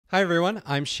Hi everyone,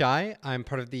 I'm Shai. I'm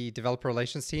part of the developer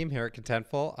relations team here at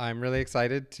Contentful. I'm really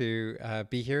excited to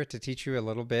be here to teach you a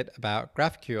little bit about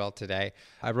GraphQL today.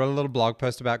 I wrote a little blog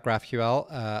post about GraphQL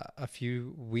a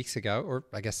few weeks ago, or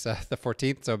I guess the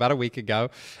 14th, so about a week ago.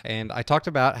 And I talked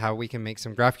about how we can make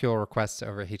some GraphQL requests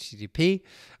over HTTP.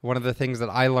 One of the things that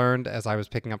I learned as I was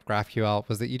picking up GraphQL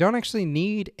was that you don't actually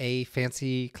need a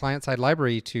fancy client-side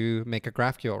library to make a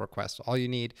GraphQL request. All you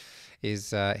need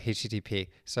is HTTP.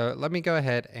 So let me go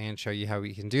ahead and show you how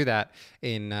we can do that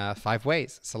in 5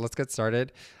 ways. So let's get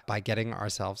started by getting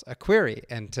ourselves a query.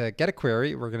 And to get a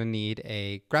query, we're going to need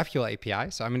a GraphQL API.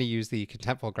 So I'm going to use the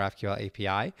Contentful GraphQL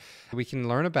API. We can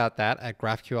learn about that at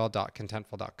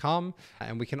graphql.contentful.com.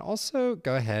 And we can also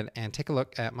go ahead and take a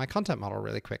look at my content model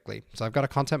really quickly. So I've got a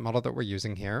content model that we're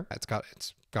using here. It's got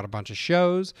a bunch of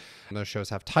shows, and those shows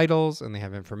have titles and they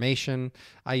have information.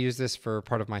 I use this for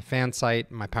part of my fan site,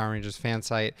 my Power Rangers fan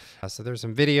site. So there's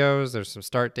some videos, there's some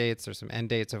start dates, there's some end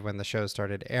dates of when the show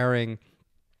started airing.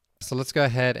 So let's go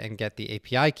ahead and get the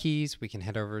API keys. We can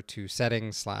head over to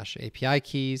settings/API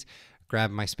keys, grab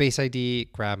my space ID,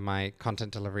 grab my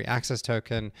content delivery access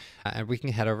token, and we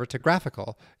can head over to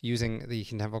Graphical using the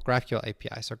Contentful GraphQL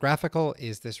API. So Graphical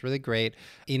is this really great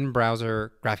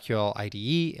in-browser GraphQL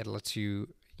IDE. It lets you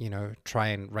try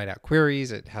and write out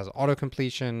queries. It has auto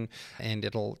completion, and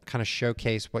it'll kind of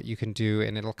showcase what you can do,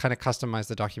 and it'll kind of customize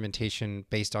the documentation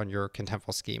based on your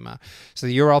Contentful schema. So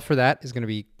the URL for that is going to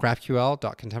be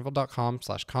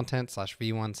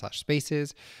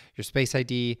graphql.contentful.com/content/v1/spaces, your space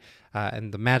ID,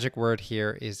 and the magic word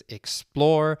here is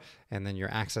explore, and then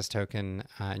your access token,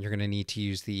 and you're going to need to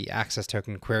use the access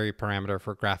token query parameter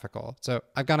for Graphical. So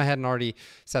I've gone ahead and already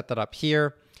set that up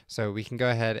here. So we can go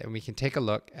ahead and we can take a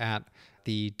look at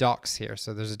the docs here.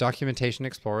 So there's a documentation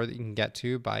explorer that you can get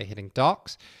to by hitting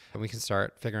docs, and we can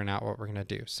start figuring out what we're going to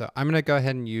do. So I'm going to go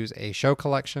ahead and use a show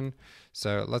collection.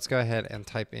 So let's go ahead and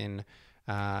type in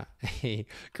a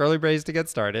curly brace to get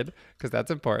started, because that's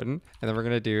important. And then we're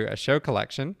going to do a show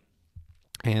collection.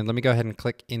 And let me go ahead and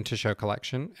click into show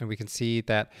collection, and we can see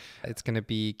that it's going to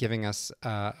be giving us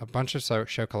a bunch of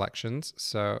show collections.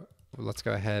 So let's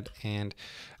go ahead and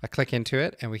click into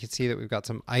it, and we can see that we've got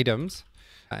some items.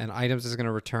 And items is going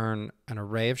to return an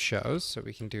array of shows. So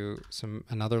we can do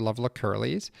another level of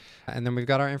curlies. And then we've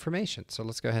got our information. So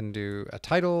let's go ahead and do a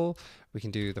title. We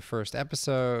can do the first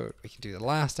episode. We can do the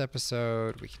last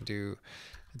episode. We can do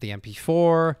the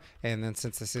MP4. And then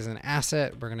since this is an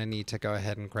asset, we're going to need to go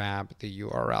ahead and grab the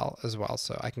URL as well.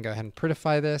 So I can go ahead and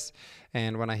prettify this.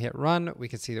 And when I hit run, we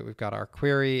can see that we've got our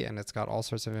query, and it's got all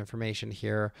sorts of information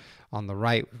here on the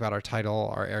right. We've got our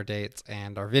title, our air dates,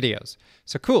 and our videos.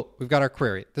 So cool, we've got our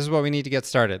query. This is what we need to get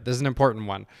started. This is an important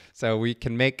one. So we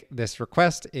can make this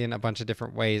request in a bunch of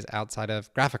different ways outside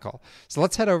of Graphical. So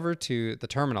let's head over to the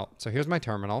terminal. So here's my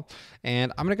terminal,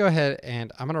 and I'm going to go ahead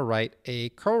and I'm going to write a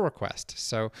curl request.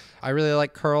 So I really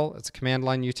like curl. It's a command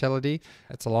line utility.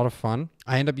 It's a lot of fun.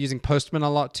 I end up using Postman a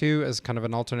lot too as kind of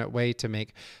an alternate way to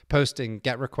make post and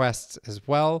get requests as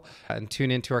well. And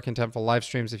tune into our Contentful live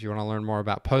streams if you want to learn more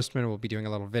about Postman. We'll be doing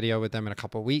a little video with them in a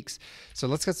couple of weeks. So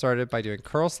let's get started by doing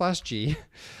curl/g.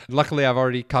 Luckily, I've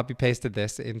already copy pasted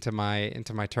this into my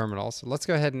terminal. So let's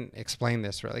go ahead and explain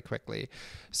this really quickly.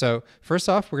 So first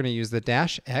off, we're going to use the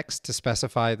 -x to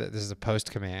specify that this is a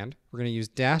post command. We're going to use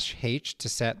 -h to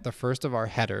set the first of our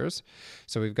headers.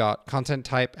 So we've got content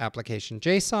type application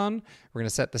JSon. We're going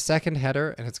to set the second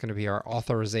header, and it's going to be our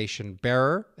authorization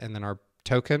bearer, and then our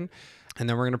token. And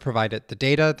then we're going to provide it the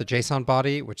data, the JSON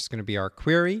body, which is going to be our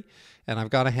query. And I've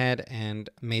gone ahead and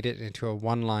made it into a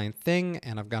one-line thing,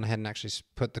 and I've gone ahead and actually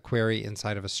put the query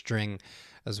inside of a string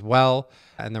as well.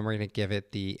 And then we're going to give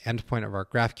it the endpoint of our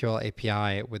GraphQL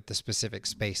API with the specific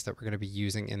space that we're going to be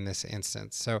using in this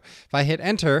instance. So if I hit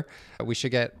enter, we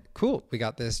should get, cool, we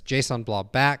got this JSON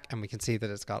blob back, and we can see that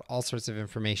it's got all sorts of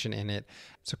information in it.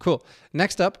 So cool.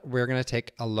 Next up, we're going to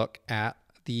take a look at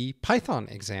the Python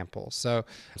example. So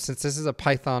since this is a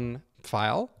Python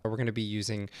file, we're going to be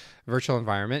using virtual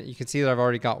environment. You can see that I've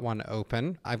already got one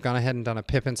open. I've gone ahead and done a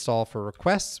pip install for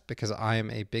requests because I am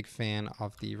a big fan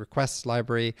of the requests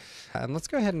library. And let's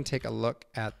go ahead and take a look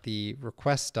at the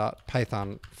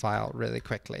request.python file really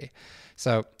quickly.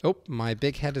 So, my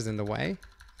big head is in the way.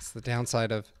 It's the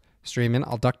downside of streaming.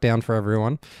 I'll duck down for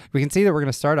everyone. We can see that we're going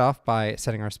to start off by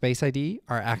setting our space ID,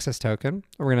 our access token.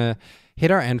 We're going to hit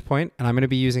our endpoint, and I'm going to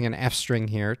be using an F string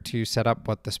here to set up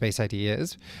what the space ID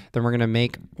is. Then we're going to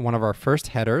make one of our first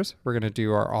headers. We're going to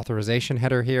do our authorization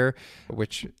header here,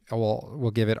 which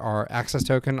will give it our access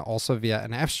token also via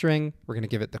an F string. We're going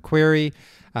to give it the query,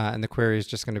 and the query is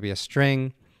just going to be a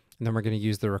string. And then we're going to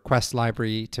use the request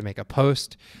library to make a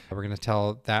post. We're going to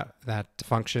tell that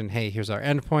function, hey, here's our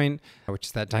endpoint, which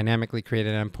is that dynamically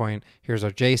created endpoint. Here's our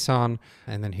JSON.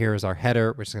 And then here's our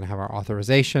header, which is going to have our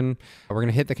authorization. We're going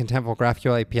to hit the contentful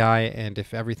GraphQL API. And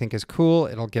if everything is cool,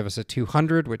 it'll give us a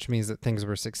 200, which means that things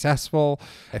were successful.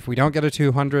 If we don't get a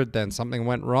 200, then something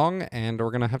went wrong, and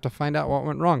we're going to have to find out what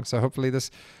went wrong. So hopefully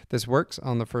this works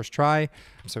on the first try.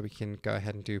 So we can go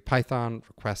ahead and do Python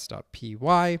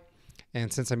request.py.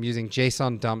 And since I'm using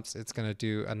JSON dumps, it's going to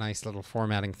do a nice little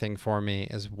formatting thing for me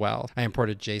as well. I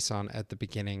imported JSON at the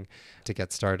beginning to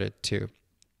get started too.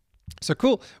 So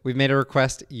cool, we've made a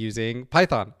request using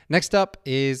Python. Next up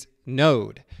is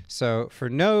Node. So for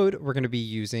Node, we're going to be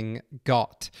using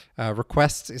got.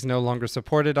 Requests is no longer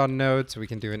supported on Node, so we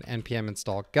can do an npm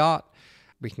install got.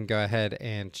 We can go ahead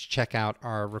and check out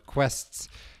our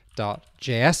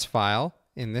requests.js file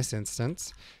in this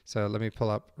instance. So let me pull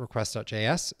up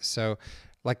request.js. So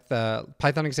like the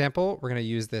Python example, we're going to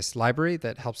use this library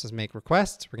that helps us make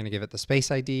requests. We're going to give it the space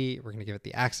ID. We're going to give it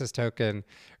the access token.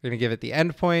 We're going to give it the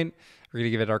endpoint. We're going to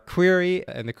give it our query,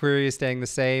 and the query is staying the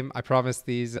same. I promise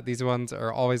these ones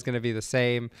are always going to be the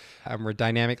same. We're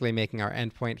dynamically making our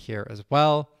endpoint here as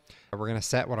well. We're going to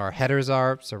set what our headers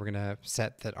are. So we're going to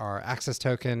set that our access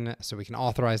token so we can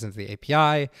authorize into the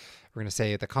API. We're going to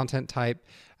say the content type,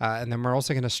 and then we're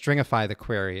also going to stringify the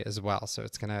query as well. So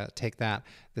it's going to take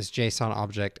this JSON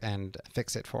object and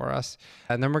fix it for us.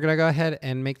 And then we're going to go ahead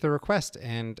and make the request.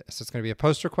 And so it's going to be a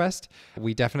post request.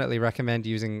 We definitely recommend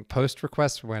using post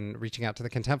requests when reaching out to the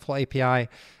contentful API.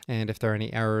 And if there are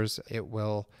any errors, it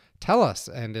will tell us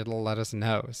and it'll let us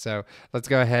know. So let's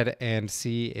go ahead and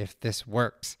see if this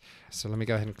works. So let me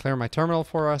go ahead and clear my terminal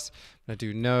for us. I'm going to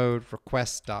do node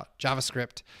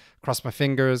request.javascript. Cross my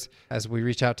fingers as we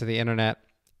reach out to the internet.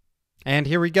 And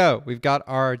here we go. We've got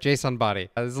our JSON body.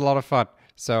 This is a lot of fun.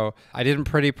 So I didn't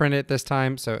pretty print it this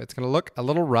time, so it's going to look a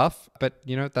little rough, but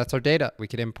that's our data. We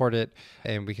could import it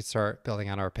and we could start building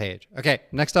on our page. Okay,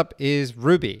 next up is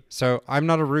Ruby. So I'm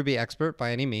not a Ruby expert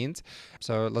by any means.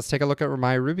 So let's take a look at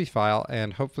my Ruby file,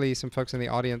 and hopefully some folks in the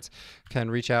audience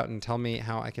can reach out and tell me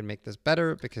how I can make this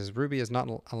better, because Ruby is not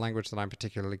a language that I'm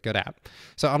particularly good at.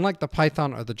 So unlike the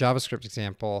Python or the JavaScript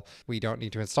example, we don't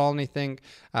need to install anything.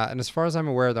 And as far as I'm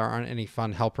aware, there aren't any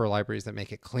fun helper libraries that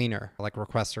make it cleaner, like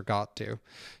request or got do.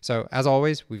 So as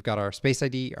always, we've got our space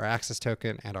ID, our access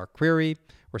token, and our query.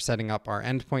 We're setting up our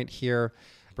endpoint here.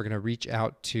 We're going to reach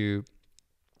out to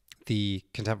the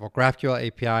contentful GraphQL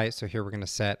API. So here we're going to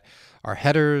set our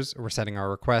headers. We're setting our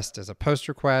request as a post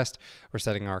request. We're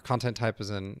setting our content type as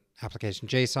an application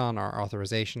JSON. Our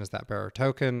authorization as that bearer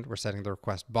token. We're setting the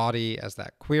request body as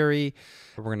that query.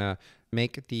 We're going to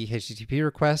make the HTTP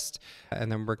request, and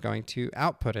then we're going to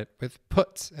output it with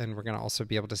puts, and we're going to also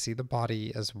be able to see the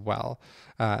body as well.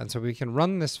 And so we can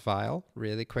run this file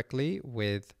really quickly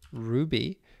with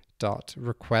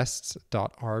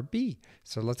ruby.requests.rb.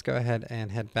 So let's go ahead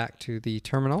and head back to the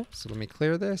terminal. So let me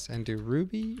clear this and do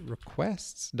ruby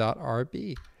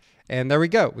requests.rb. And there we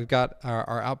go. We've got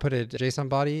our outputted JSON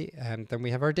body, and then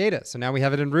we have our data. So now we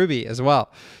have it in Ruby as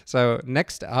well. So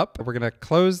next up, we're going to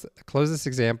close this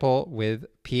example with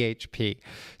PHP.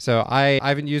 So I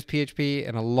haven't used PHP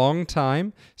in a long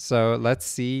time. So let's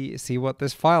see what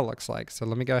this file looks like. So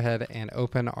let me go ahead and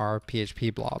open our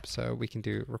PHP blob. So we can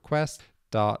do request.php.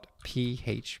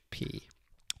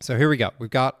 So here we go.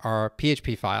 We've got our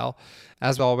PHP file.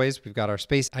 As always, we've got our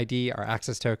space ID, our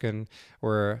access token.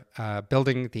 We're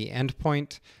building the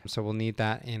endpoint, so we'll need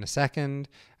that in a second.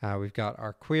 We've got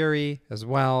our query as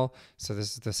well. So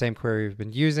this is the same query we've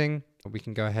been using. We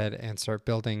can go ahead and start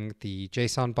building the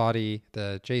JSON body,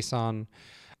 the JSON.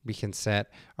 We can set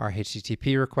our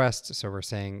HTTP request. So we're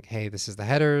saying, hey, this is the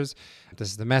headers. This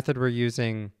is the method we're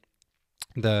using.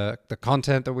 The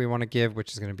content that we want to give,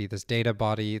 which is going to be this data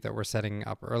body that we're setting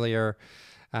up earlier.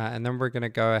 And then we're going to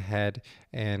go ahead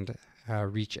and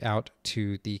reach out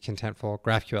to the contentful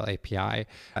GraphQL API.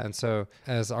 And so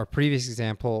as our previous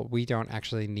example, we don't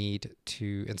actually need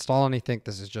to install anything.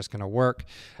 This is just going to work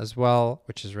as well,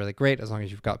 which is really great as long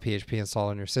as you've got PHP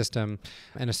installed on your system.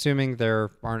 And assuming there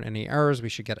aren't any errors, we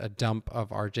should get a dump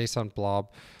of our JSON blob.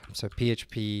 So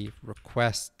PHP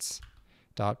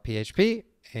requests.php.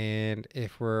 And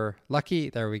if we're lucky,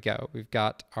 there we go. We've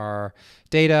got our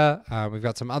data. We've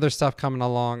got some other stuff coming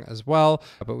along as well,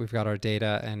 but we've got our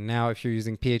data. And now if you're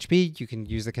using PHP, you can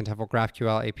use the contentful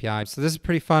GraphQL API. So this is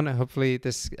pretty fun. Hopefully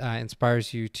this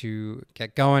inspires you to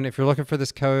get going. If you're looking for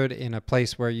this code in a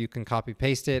place where you can copy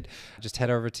paste it, just head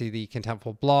over to the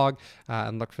contentful blog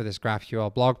and look for this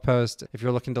GraphQL blog post. If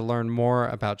you're looking to learn more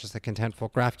about just the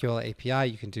contentful GraphQL API,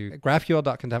 you can do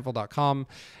graphql.contentful.com,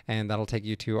 and that'll take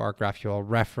you to our GraphQL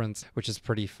reference, which is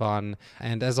pretty fun.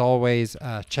 And as always,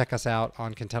 check us out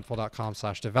on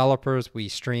contentful.com/developers. We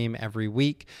stream every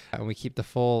week, and we keep the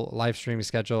full live streaming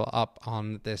schedule up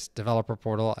on this developer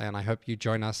portal, and I hope you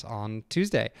join us on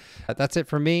Tuesday. That's it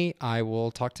for me. I will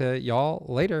talk to y'all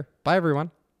later. Bye,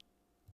 everyone.